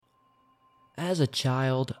As a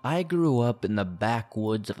child, I grew up in the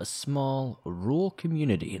backwoods of a small, rural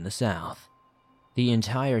community in the South. The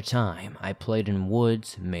entire time, I played in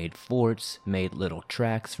woods, made forts, made little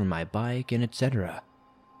tracks for my bike, and etc.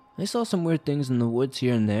 I saw some weird things in the woods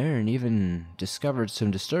here and there, and even discovered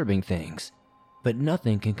some disturbing things. But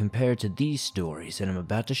nothing can compare to these stories that I'm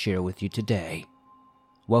about to share with you today.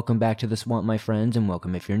 Welcome back to the swamp, my friends, and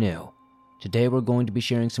welcome if you're new. Today we're going to be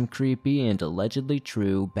sharing some creepy and allegedly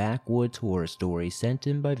true backwoods horror stories sent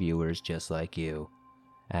in by viewers just like you.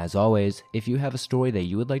 As always, if you have a story that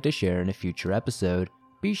you would like to share in a future episode,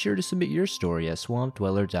 be sure to submit your story at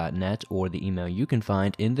swampdweller.net or the email you can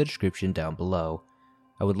find in the description down below.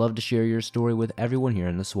 I would love to share your story with everyone here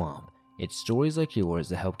in the swamp. It's stories like yours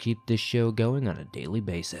that help keep this show going on a daily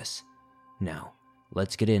basis. Now,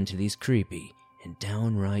 let's get into these creepy and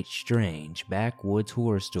downright strange backwoods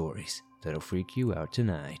horror stories that'll freak you out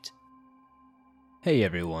tonight. Hey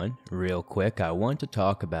everyone, real quick, I want to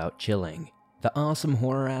talk about Chilling, the awesome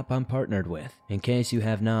horror app I'm partnered with. In case you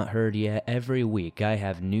have not heard yet, every week I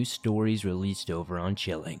have new stories released over on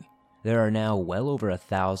Chilling. There are now well over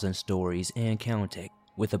 1,000 stories and counting.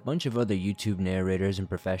 With a bunch of other YouTube narrators and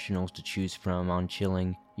professionals to choose from on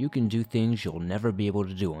Chilling, you can do things you'll never be able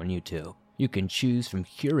to do on YouTube. You can choose from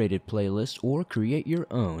curated playlists or create your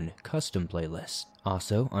own custom playlists.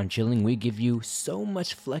 Also, on Chilling we give you so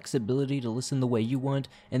much flexibility to listen the way you want,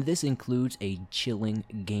 and this includes a Chilling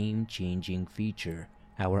game-changing feature,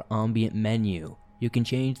 our ambient menu. You can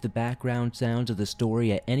change the background sounds of the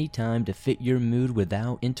story at any time to fit your mood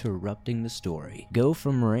without interrupting the story. Go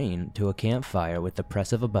from rain to a campfire with the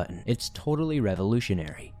press of a button. It's totally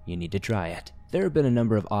revolutionary. You need to try it. There have been a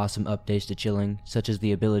number of awesome updates to Chilling, such as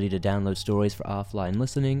the ability to download stories for offline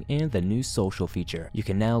listening and the new social feature. You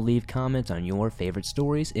can now leave comments on your favorite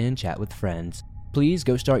stories and chat with friends. Please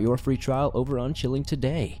go start your free trial over on Chilling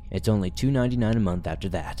today. It's only $2.99 a month after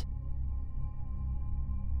that.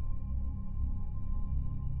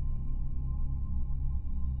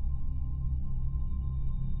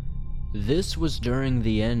 This was during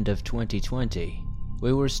the end of 2020.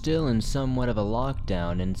 We were still in somewhat of a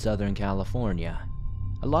lockdown in Southern California.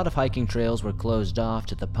 A lot of hiking trails were closed off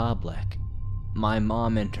to the public. My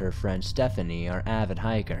mom and her friend Stephanie are avid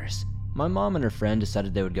hikers. My mom and her friend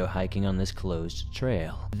decided they would go hiking on this closed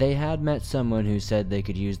trail. They had met someone who said they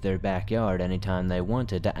could use their backyard anytime they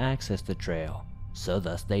wanted to access the trail, so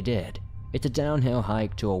thus they did. It's a downhill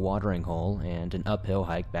hike to a watering hole and an uphill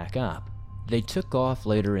hike back up. They took off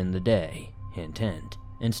later in the day, hint hint,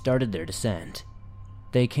 and started their descent.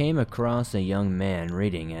 They came across a young man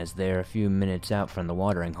reading as they're a few minutes out from the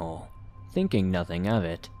watering hole. Thinking nothing of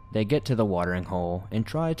it, they get to the watering hole and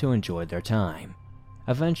try to enjoy their time.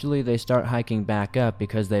 Eventually they start hiking back up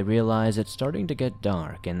because they realize it's starting to get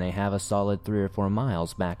dark and they have a solid 3 or 4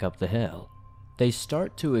 miles back up the hill. They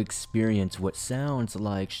start to experience what sounds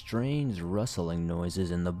like strange rustling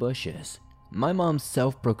noises in the bushes. My mom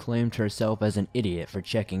self-proclaimed herself as an idiot for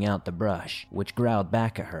checking out the brush, which growled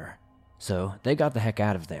back at her. So they got the heck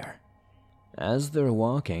out of there. As they're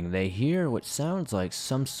walking, they hear what sounds like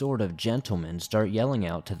some sort of gentleman start yelling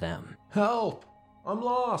out to them. Help! I'm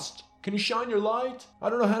lost! Can you shine your light? I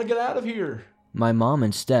don't know how to get out of here! My mom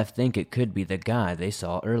and Steph think it could be the guy they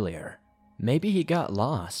saw earlier. Maybe he got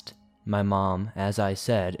lost. My mom, as I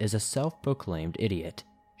said, is a self-proclaimed idiot.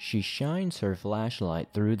 She shines her flashlight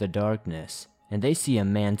through the darkness, and they see a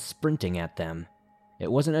man sprinting at them.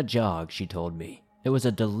 It wasn't a jog, she told me. It was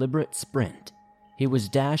a deliberate sprint. He was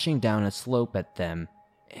dashing down a slope at them,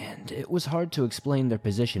 and it was hard to explain their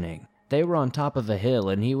positioning. They were on top of a hill,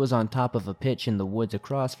 and he was on top of a pitch in the woods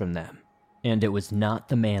across from them. And it was not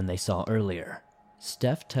the man they saw earlier.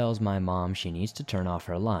 Steph tells my mom she needs to turn off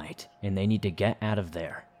her light, and they need to get out of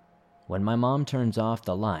there. When my mom turns off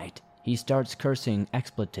the light, he starts cursing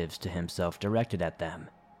expletives to himself directed at them.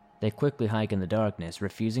 They quickly hike in the darkness,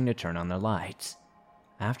 refusing to turn on their lights.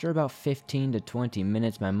 After about 15 to 20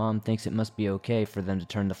 minutes, my mom thinks it must be okay for them to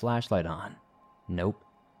turn the flashlight on. Nope.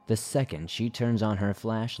 The second she turns on her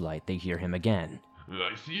flashlight, they hear him again.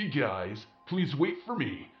 I see you guys. Please wait for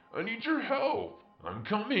me. I need your help. I'm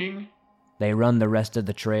coming. They run the rest of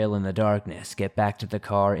the trail in the darkness, get back to the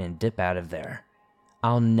car, and dip out of there.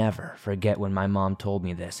 I'll never forget when my mom told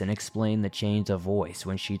me this and explained the change of voice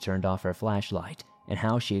when she turned off her flashlight, and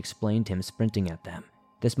how she explained him sprinting at them.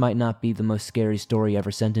 This might not be the most scary story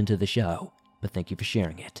ever sent into the show, but thank you for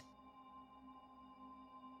sharing it.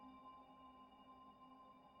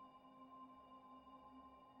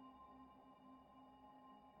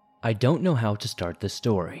 I don't know how to start this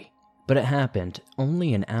story, but it happened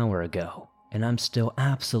only an hour ago, and I'm still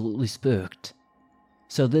absolutely spooked.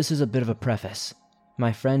 So this is a bit of a preface.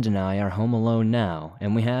 My friend and I are home alone now,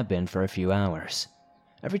 and we have been for a few hours.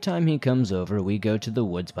 Every time he comes over, we go to the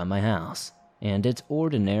woods by my house, and it's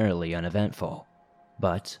ordinarily uneventful.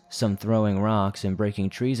 But some throwing rocks and breaking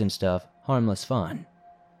trees and stuff, harmless fun.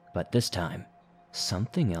 But this time,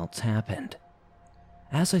 something else happened.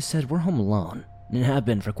 As I said, we're home alone, and have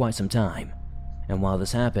been for quite some time. And while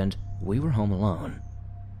this happened, we were home alone.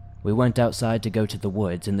 We went outside to go to the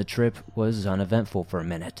woods, and the trip was uneventful for a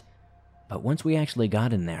minute. But once we actually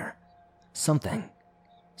got in there, something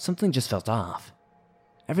just felt off.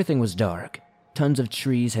 Everything was dark. Tons of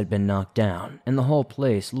trees had been knocked down, and the whole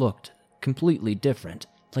place looked completely different,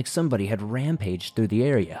 like somebody had rampaged through the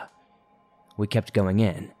area. We kept going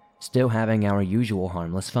in, still having our usual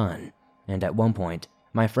harmless fun, and at one point,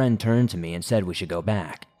 my friend turned to me and said we should go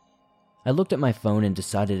back. I looked at my phone and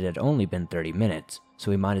decided it had only been 30 minutes, so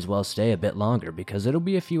we might as well stay a bit longer because it'll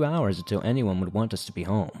be a few hours until anyone would want us to be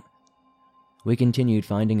home. We continued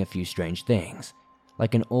finding a few strange things,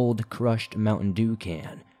 like an old crushed Mountain Dew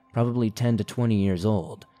can, probably 10 to 20 years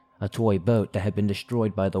old, a toy boat that had been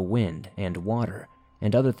destroyed by the wind and water,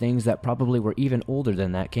 and other things that probably were even older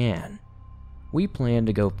than that can. We planned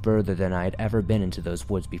to go further than I had ever been into those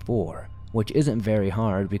woods before, which isn't very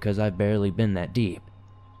hard because I've barely been that deep.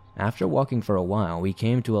 After walking for a while, we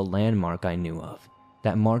came to a landmark I knew of,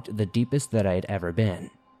 that marked the deepest that I had ever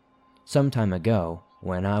been. Some time ago,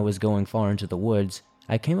 when I was going far into the woods,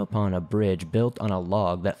 I came upon a bridge built on a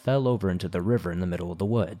log that fell over into the river in the middle of the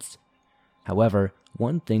woods. However,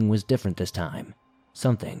 one thing was different this time.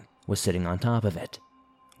 Something was sitting on top of it.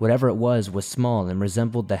 Whatever it was small and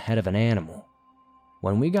resembled the head of an animal.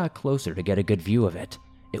 When we got closer to get a good view of it,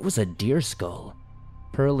 it was a deer skull,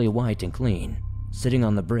 pearly white and clean, sitting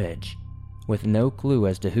on the bridge. With no clue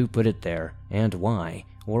as to who put it there and why,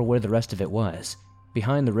 or where the rest of it was,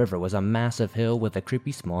 behind the river was a massive hill with a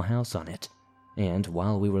creepy small house on it. And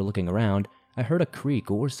while we were looking around, I heard a creak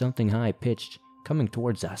or something high-pitched coming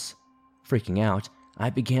towards us. Freaking out, I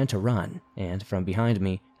began to run, and from behind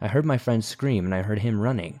me, I heard my friend scream and I heard him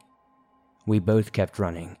running. We both kept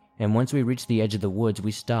running, and once we reached the edge of the woods,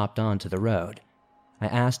 we stopped onto the road. I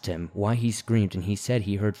asked him why he screamed, and he said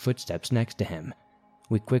he heard footsteps next to him.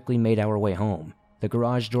 We quickly made our way home. The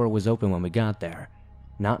garage door was open when we got there.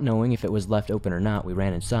 Not knowing if it was left open or not, we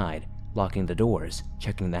ran inside, locking the doors,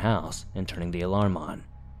 checking the house, and turning the alarm on.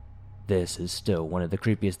 This is still one of the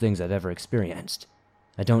creepiest things I've ever experienced.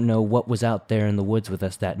 I don't know what was out there in the woods with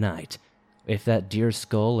us that night, if that deer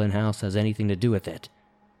skull and house has anything to do with it,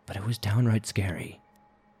 but it was downright scary.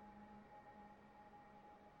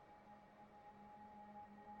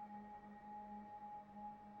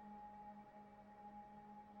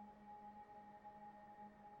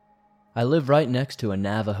 I live right next to a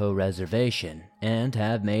Navajo reservation and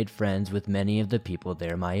have made friends with many of the people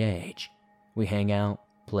there my age. We hang out,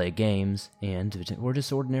 play games, and we're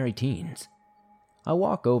just ordinary teens. I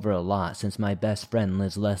walk over a lot since my best friend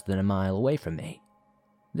lives less than a mile away from me.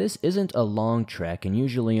 This isn't a long trek and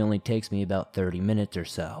usually only takes me about 30 minutes or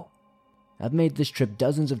so. I've made this trip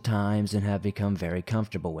dozens of times and have become very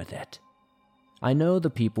comfortable with it. I know the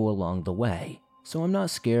people along the way, so I'm not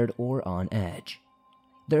scared or on edge.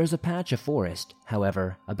 There is a patch of forest,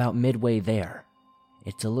 however, about midway there.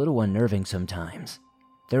 It's a little unnerving sometimes.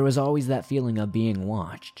 There was always that feeling of being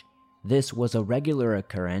watched. This was a regular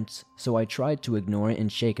occurrence, so I tried to ignore it and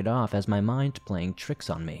shake it off as my mind playing tricks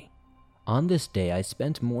on me. On this day, I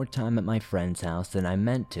spent more time at my friend's house than I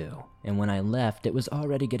meant to, and when I left, it was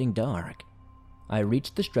already getting dark. I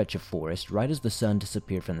reached the stretch of forest right as the sun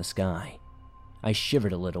disappeared from the sky. I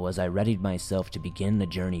shivered a little as I readied myself to begin the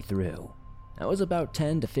journey through. I was about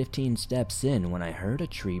 10 to 15 steps in when I heard a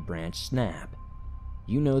tree branch snap.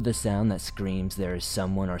 You know the sound that screams there is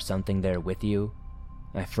someone or something there with you?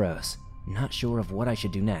 I froze, not sure of what I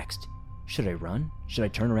should do next. Should I run? Should I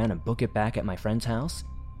turn around and book it back at my friend's house?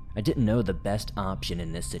 I didn't know the best option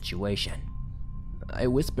in this situation. I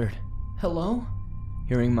whispered, "Hello?"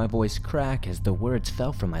 hearing my voice crack as the words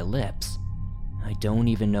fell from my lips. I don't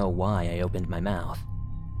even know why I opened my mouth,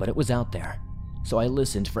 but it was out there, so I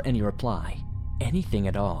listened for any reply, anything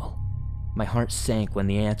at all. My heart sank when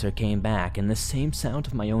the answer came back in the same sound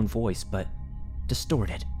of my own voice, but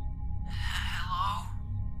distorted. "Hello?"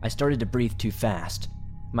 I started to breathe too fast.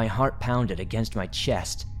 My heart pounded against my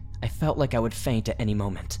chest. I felt like I would faint at any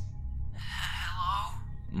moment. "Hello?"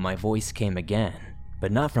 My voice came again,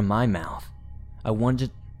 but not from my mouth. I wanted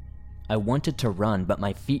to run, but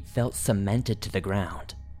my feet felt cemented to the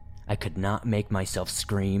ground. I could not make myself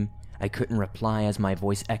scream. I couldn't reply as my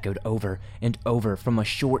voice echoed over and over from a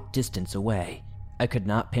short distance away. I could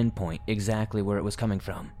not pinpoint exactly where it was coming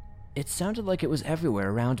from. It sounded like it was everywhere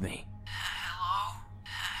around me. "Hello?"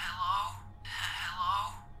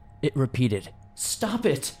 It repeated, "Stop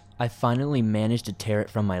it!" I finally managed to tear it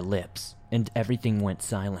from my lips, and everything went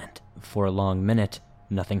silent. For a long minute,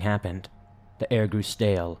 nothing happened. The air grew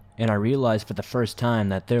stale, and I realized for the first time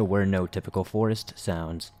that there were no typical forest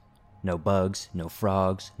sounds. No bugs, no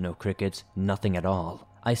frogs, no crickets, nothing at all.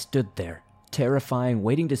 I stood there, terrifying,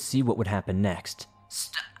 waiting to see what would happen next.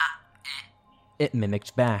 "Stop it!" It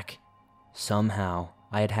mimicked back. Somehow,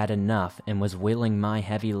 I had had enough and was willing my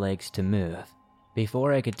heavy legs to move.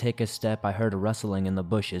 Before I could take a step, I heard a rustling in the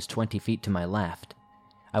bushes 20 feet to my left.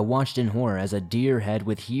 I watched in horror as a deer head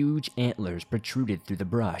with huge antlers protruded through the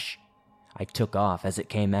brush. I took off as it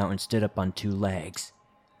came out and stood up on 2 legs.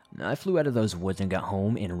 I flew out of those woods and got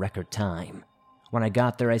home in record time. When I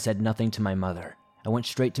got there, I said nothing to my mother. I went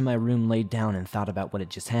straight to my room, laid down, and thought about what had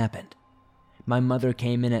just happened. My mother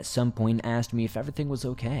came in at some point and asked me if everything was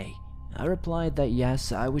okay. I replied that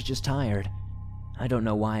yes, I was just tired. I don't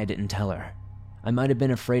know why I didn't tell her. I might have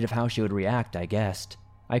been afraid of how she would react, I guessed.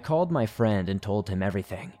 I called my friend and told him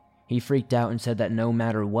everything. He freaked out and said that no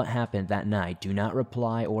matter what happened that night, do not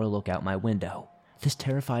reply or look out my window. This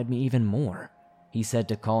terrified me even more. He said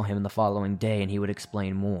to call him the following day and he would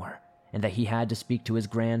explain more, and that he had to speak to his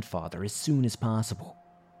grandfather as soon as possible.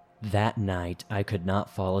 That night, I could not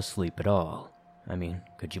fall asleep at all. I mean,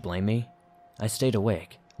 could you blame me? I stayed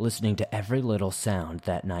awake, listening to every little sound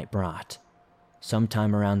that night brought.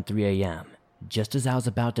 Sometime around 3 a.m., just as I was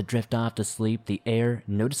about to drift off to sleep, the air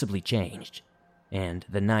noticeably changed, and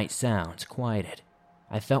the night sounds quieted.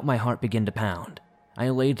 I felt my heart begin to pound. I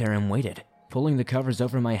laid there and waited, pulling the covers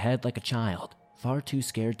over my head like a child, far too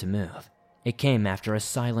scared to move. It came after a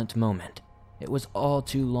silent moment. It was all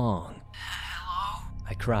too long. "Hello?"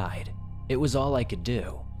 I cried. It was all I could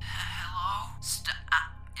do. "Hello? Stop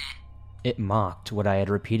it." It mocked what I had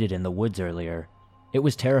repeated in the woods earlier. It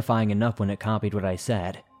was terrifying enough when it copied what I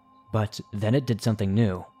said. But then it did something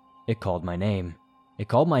new. It called my name. It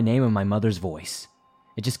called my name in my mother's voice.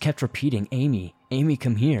 It just kept repeating, "Amy, Amy,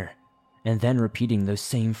 come here." And then repeating those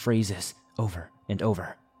same phrases over and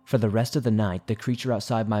over. For the rest of the night, the creature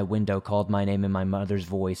outside my window called my name in my mother's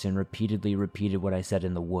voice and repeatedly repeated what I said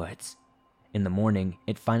in the woods. In the morning,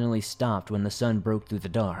 it finally stopped when the sun broke through the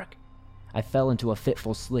dark. I fell into a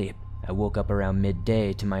fitful sleep. I woke up around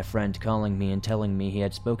midday to my friend calling me and telling me he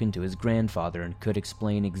had spoken to his grandfather and could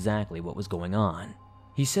explain exactly what was going on.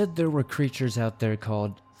 He said there were creatures out there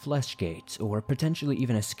called fleshgates, or potentially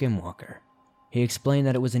even a skinwalker. He explained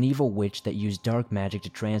that it was an evil witch that used dark magic to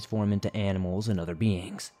transform into animals and other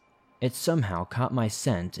beings. It somehow caught my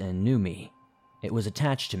scent and knew me. It was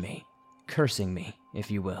attached to me, cursing me, if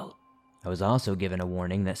you will. I was also given a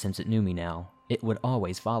warning that since it knew me now, it would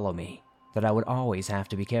always follow me. That I would always have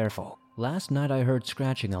to be careful. Last night I heard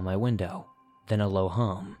scratching on my window, then a low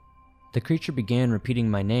hum. The creature began repeating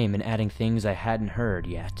my name and adding things I hadn't heard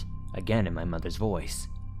yet, again in my mother's voice.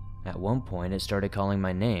 At one point it started calling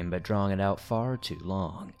my name but drawing it out far too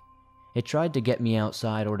long. It tried to get me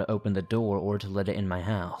outside or to open the door or to let it in my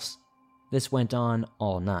house. This went on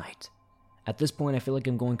all night. At this point I feel like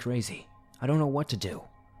I'm going crazy. I don't know what to do.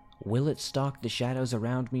 Will it stalk the shadows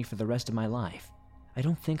around me for the rest of my life? I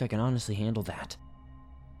don't think I can honestly handle that.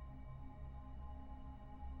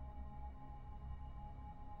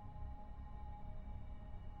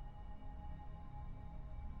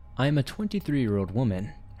 I am a 23-year-old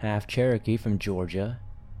woman, half Cherokee from Georgia.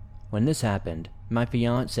 When this happened, my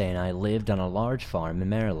fiance and I lived on a large farm in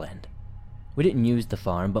Maryland. We didn't use the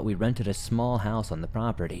farm, but we rented a small house on the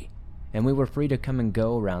property, and we were free to come and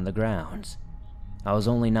go around the grounds. I was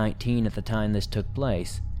only 19 at the time this took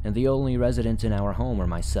place, and the only residents in our home were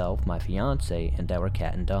myself, my fiance, and our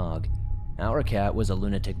cat and dog. Our cat was a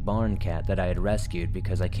lunatic barn cat that I had rescued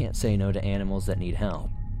because I can't say no to animals that need help.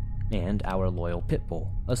 And our loyal pit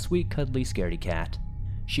bull, a sweet, cuddly, scaredy cat.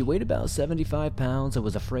 She weighed about 75 pounds and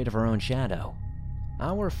was afraid of her own shadow.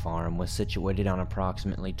 Our farm was situated on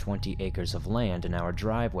approximately 20 acres of land, and our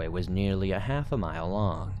driveway was nearly a half a mile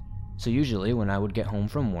long. So usually when I would get home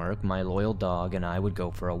from work, my loyal dog and I would go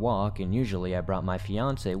for a walk, and usually I brought my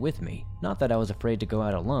fiance with me. Not that I was afraid to go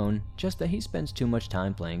out alone, just that he spends too much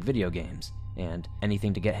time playing video games, and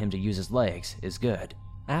anything to get him to use his legs is good.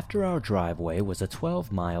 After our driveway was a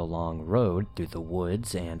 12-mile-long road through the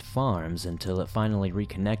woods and farms until it finally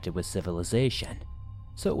reconnected with civilization.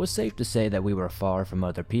 So it was safe to say that we were far from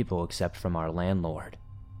other people except from our landlord.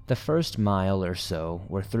 The first mile or so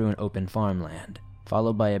were through an open farmland,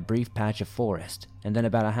 followed by a brief patch of forest, and then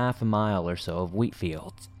about a half a mile or so of wheat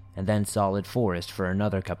fields, and then solid forest for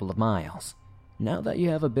another couple of miles. Now that you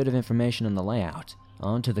have a bit of information on the layout,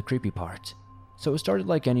 on to the creepy part. So it started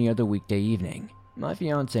like any other weekday evening. My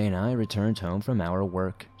fiance and I returned home from our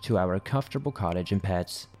work to our comfortable cottage and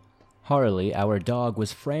pets. Harley, our dog,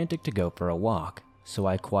 was frantic to go for a walk, so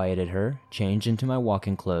I quieted her, changed into my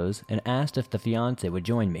walking clothes, and asked if the fiancé would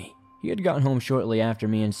join me. He had gotten home shortly after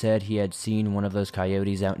me and said he had seen one of those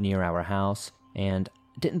coyotes out near our house, and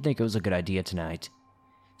didn't think it was a good idea tonight.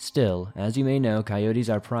 Still, as you may know, coyotes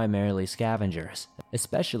are primarily scavengers,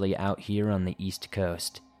 especially out here on the East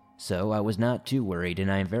Coast. So I was not too worried,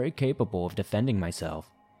 and I am very capable of defending myself.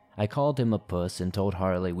 I called him a puss and told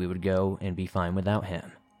Harley we would go and be fine without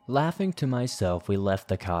him. Laughing to myself, we left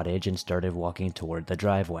the cottage and started walking toward the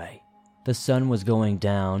driveway. The sun was going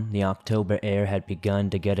down, the October air had begun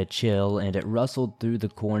to get a chill, and it rustled through the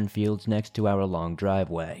cornfields next to our long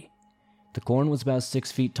driveway. The corn was about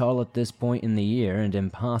 6 feet tall at this point in the year and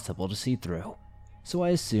impossible to see through. So I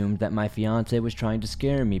assumed that my fiancé was trying to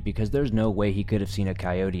scare me because there's no way he could have seen a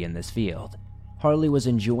coyote in this field. Harley was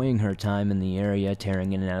enjoying her time in the area,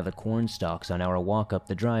 tearing in and out of the corn stalks on our walk up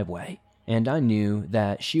the driveway, and I knew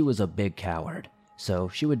that she was a big coward, so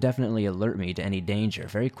she would definitely alert me to any danger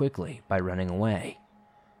very quickly by running away.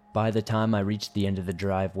 By the time I reached the end of the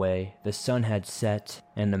driveway, the sun had set,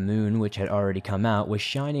 and the moon, which had already come out, was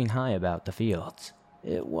shining high about the fields.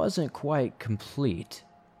 It wasn't quite complete,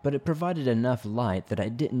 but it provided enough light that I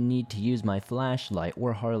didn't need to use my flashlight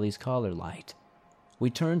or Harley's collar light. We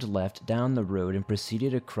turned left down the road and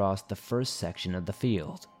proceeded across the first section of the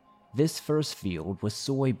field. This first field was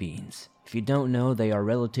soybeans. If you don't know, they are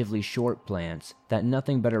relatively short plants that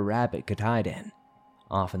nothing but a rabbit could hide in.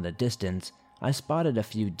 Off in the distance, I spotted a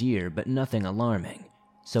few deer, but nothing alarming,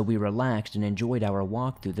 so we relaxed and enjoyed our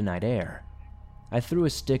walk through the night air. I threw a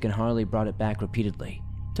stick and Harley brought it back repeatedly.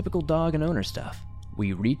 Typical dog and owner stuff.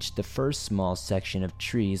 We reached the first small section of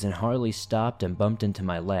trees and Harley stopped and bumped into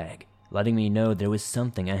my leg, letting me know there was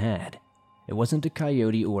something ahead. It wasn't a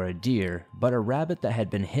coyote or a deer, but a rabbit that had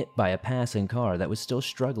been hit by a passing car that was still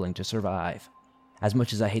struggling to survive. As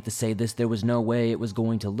much as I hate to say this, there was no way it was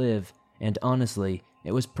going to live, and honestly,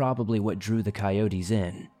 it was probably what drew the coyotes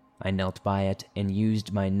in. I knelt by it and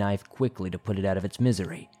used my knife quickly to put it out of its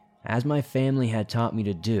misery, as my family had taught me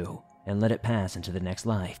to do, and let it pass into the next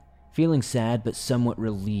life. Feeling sad but somewhat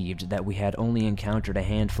relieved that we had only encountered a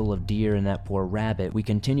handful of deer and that poor rabbit, we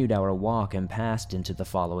continued our walk and passed into the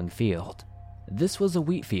following field. This was a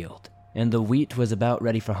wheat field, and the wheat was about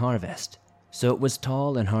ready for harvest, so it was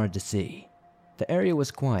tall and hard to see. The area was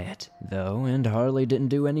quiet, though, and Harley didn't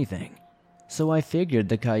do anything. So I figured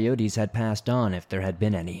the coyotes had passed on if there had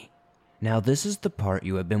been any. Now this is the part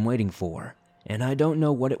you have been waiting for, and I don't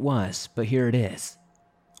know what it was, but here it is.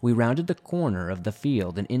 We rounded the corner of the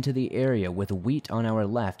field and into the area with wheat on our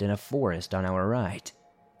left and a forest on our right.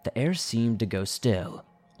 The air seemed to go still,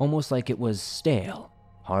 almost like it was stale.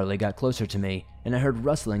 Harley got closer to me, and I heard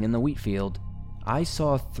rustling in the wheat field. I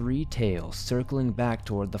saw 3 tails circling back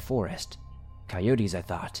toward the forest. Coyotes, I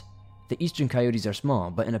thought. The eastern coyotes are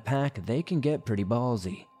small, but in a pack, they can get pretty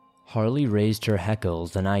ballsy. Harley raised her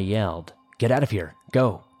heckles, and I yelled, "Get out of here!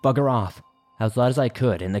 Go! Bugger off!" as loud as I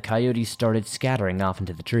could, and the coyotes started scattering off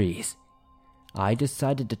into the trees. I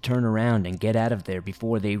decided to turn around and get out of there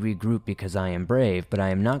before they regroup because I am brave, but I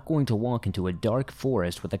am not going to walk into a dark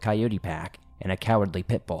forest with a coyote pack and a cowardly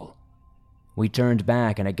pit bull. We turned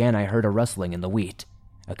back, and again I heard a rustling in the wheat.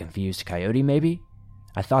 A confused coyote, maybe?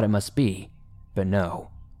 I thought it must be, but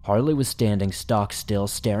no. Harley was standing stock still,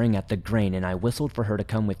 staring at the grain, and I whistled for her to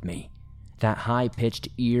come with me. That high-pitched,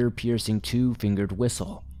 ear-piercing 2-fingered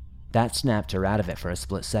whistle. That snapped her out of it for a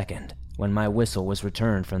split second, when my whistle was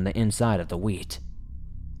returned from the inside of the wheat.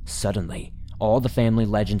 Suddenly, all the family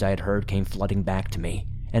legends I had heard came flooding back to me,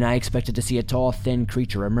 and I expected to see a tall, thin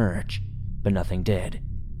creature emerge, but nothing did.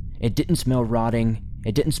 It didn't smell rotting,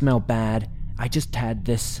 it didn't smell bad, I just had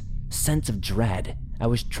this sense of dread. I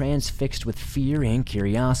was transfixed with fear and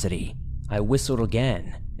curiosity. I whistled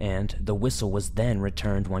again, and the whistle was then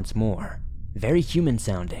returned once more. Very human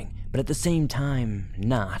sounding, but at the same time,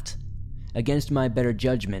 not. Against my better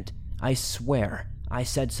judgment, I swear I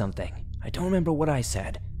said something. I don't remember what I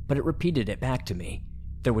said, but it repeated it back to me.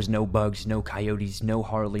 There was no bugs, no coyotes, no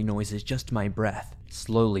Harley noises, just my breath.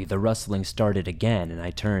 Slowly, the rustling started again, and I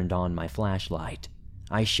turned on my flashlight.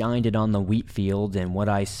 I shined it on the wheat field, and what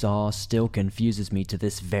I saw still confuses me to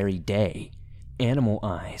this very day. Animal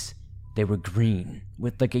eyes. They were green,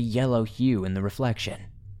 with like a yellow hue in the reflection.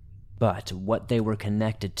 But what they were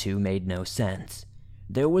connected to made no sense.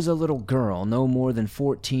 There was a little girl, no more than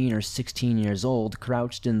 14 or 16 years old,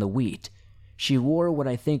 crouched in the wheat. She wore what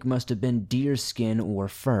I think must have been deer skin or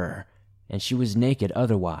fur, and she was naked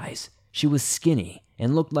otherwise. She was skinny,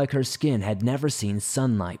 and looked like her skin had never seen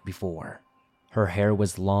sunlight before. Her hair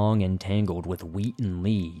was long and tangled with wheat and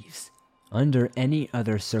leaves. Under any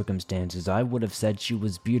other circumstances, I would have said she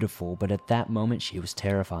was beautiful, but at that moment she was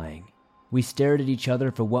terrifying. We stared at each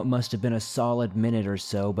other for what must have been a solid minute or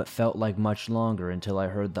so, but felt like much longer until I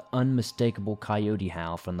heard the unmistakable coyote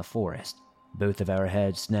howl from the forest. Both of our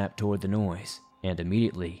heads snapped toward the noise, and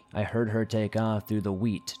immediately I heard her take off through the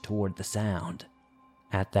wheat toward the sound.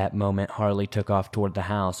 At that moment, Harley took off toward the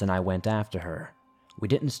house and I went after her. We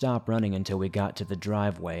didn't stop running until we got to the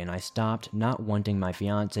driveway, and I stopped, not wanting my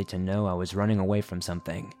fiancé to know I was running away from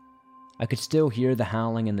something. I could still hear the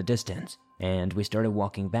howling in the distance, and we started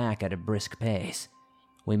walking back at a brisk pace.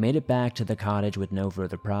 We made it back to the cottage with no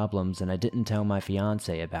further problems, and I didn't tell my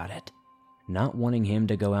fiancé about it. Not wanting him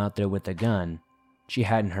to go out there with a gun, she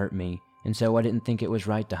hadn't hurt me, and so I didn't think it was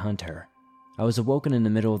right to hunt her. I was awoken in the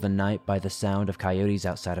middle of the night by the sound of coyotes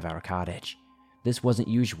outside of our cottage. This wasn't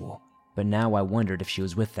usual, but now I wondered if she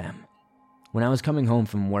was with them. When I was coming home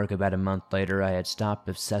from work about a month later, I had stopped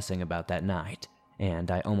obsessing about that night,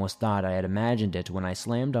 and I almost thought I had imagined it when I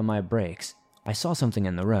slammed on my brakes. I saw something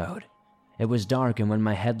in the road. It was dark, and when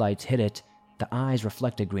my headlights hit it, the eyes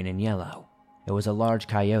reflected green and yellow. It was a large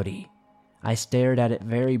coyote. I stared at it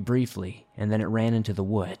very briefly, and then it ran into the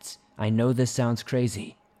woods. I know this sounds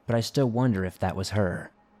crazy, but I still wonder if that was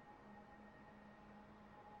her.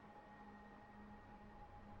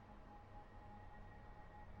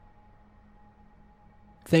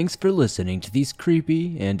 Thanks for listening to these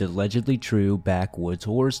creepy and allegedly true backwoods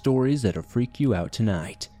horror stories that'll freak you out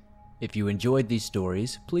tonight. If you enjoyed these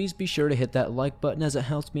stories, please be sure to hit that like button as it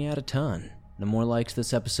helps me out a ton. The more likes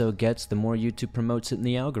this episode gets, the more YouTube promotes it in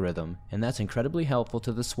the algorithm, and that's incredibly helpful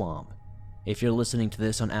to the swamp. If you're listening to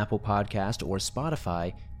this on Apple Podcast or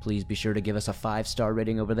Spotify, please be sure to give us a 5-star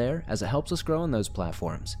rating over there, as it helps us grow on those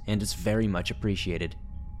platforms, and it's very much appreciated.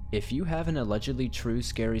 If you have an allegedly true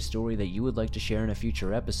scary story that you would like to share in a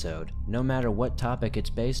future episode, no matter what topic it's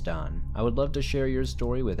based on, I would love to share your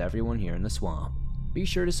story with everyone here in the swamp. Be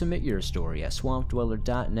sure to submit your story at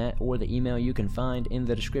swampdweller.net or the email you can find in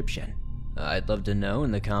the description. I'd love to know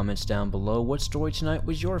in the comments down below what story tonight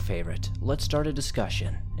was your favorite. Let's start a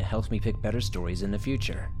discussion. It helps me pick better stories in the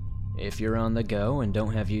future. If you're on the go and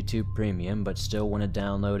don't have YouTube Premium but still want to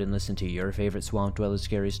download and listen to your favorite Swamp Dweller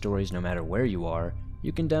scary stories no matter where you are,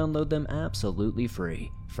 you can download them absolutely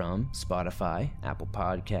free from Spotify, Apple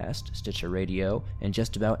Podcast, Stitcher Radio, and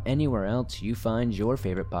just about anywhere else you find your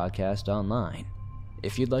favorite podcast online.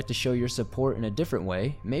 If you'd like to show your support in a different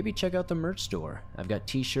way, maybe check out the merch store. I've got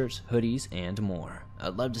t-shirts, hoodies, and more.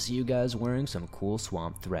 I'd love to see you guys wearing some cool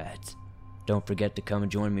swamp threads. Don't forget to come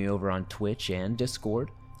join me over on Twitch and Discord.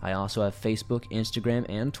 I also have Facebook, Instagram,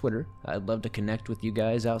 and Twitter. I'd love to connect with you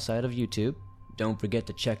guys outside of YouTube. Don't forget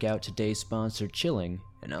to check out today's sponsor, Chilling,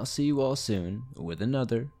 and I'll see you all soon with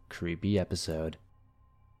another creepy episode.